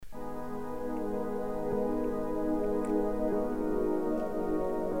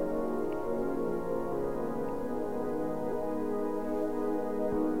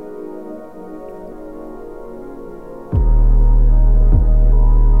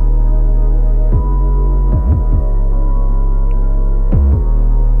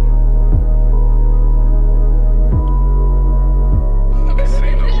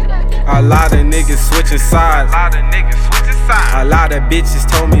niggas switching sides. A lot of niggas switching sides. A lot of bitches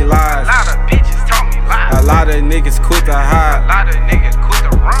told me lies. A lot of bitches told me lies. A lot of niggas quit to hide. A lot of niggas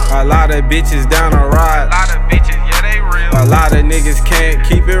quit to run. A lot of bitches down to A ride. lot of bitches, yeah, they real. A lot of niggas can't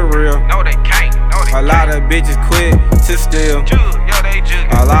keep it real. No, they can't. No, they A lot of bitches quit to steal. jug, yeah, they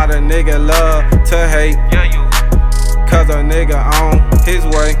jug. A lot of niggas love to hate. Yeah, you. Cause a nigga on his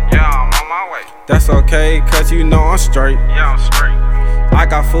way. Yeah, I'm on my way. That's okay, cause you know I'm straight. Yeah, I'm straight. I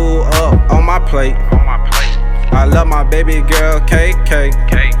got food up on my plate. On my plate. I love my baby girl KK.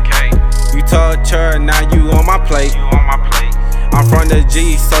 KK, You touch her, now you on my plate. you on my plate. I'm from the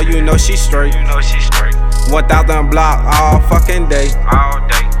G, so you know she straight. You know she straight. 1,000 block all fucking day. All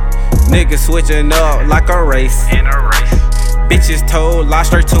day. Niggas switching up like a race. In a race. Bitches told, lie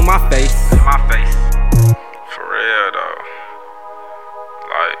straight to my face. My face. For real though.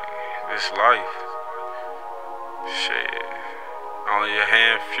 Like, this life. Shit. Only a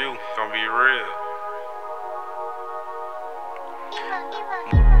handful gonna be real.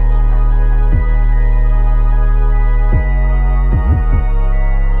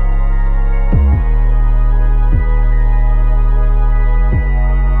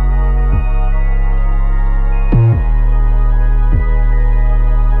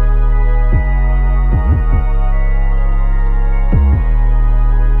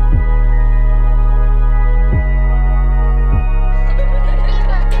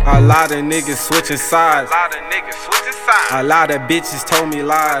 A lot of niggas switching sides. A lot of niggas switching sides. A lot of bitches told me A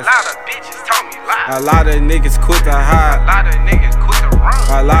lies. lot of bitches told me lies. A lot of niggas quit to A hide. lot of niggas quit to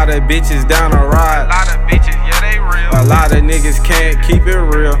run. A lot of bitches down to A ride. lot of bitches, yeah, they real. A lot of niggas can't keep it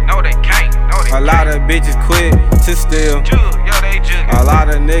real. No, they can't. No, they A lot of bitches quit to steal. jug, yeah, they jug. A lot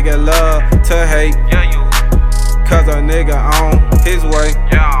of niggas love to hate. Yeah, you. Cause a nigga on his way.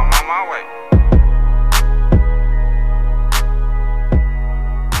 Yeah, I'm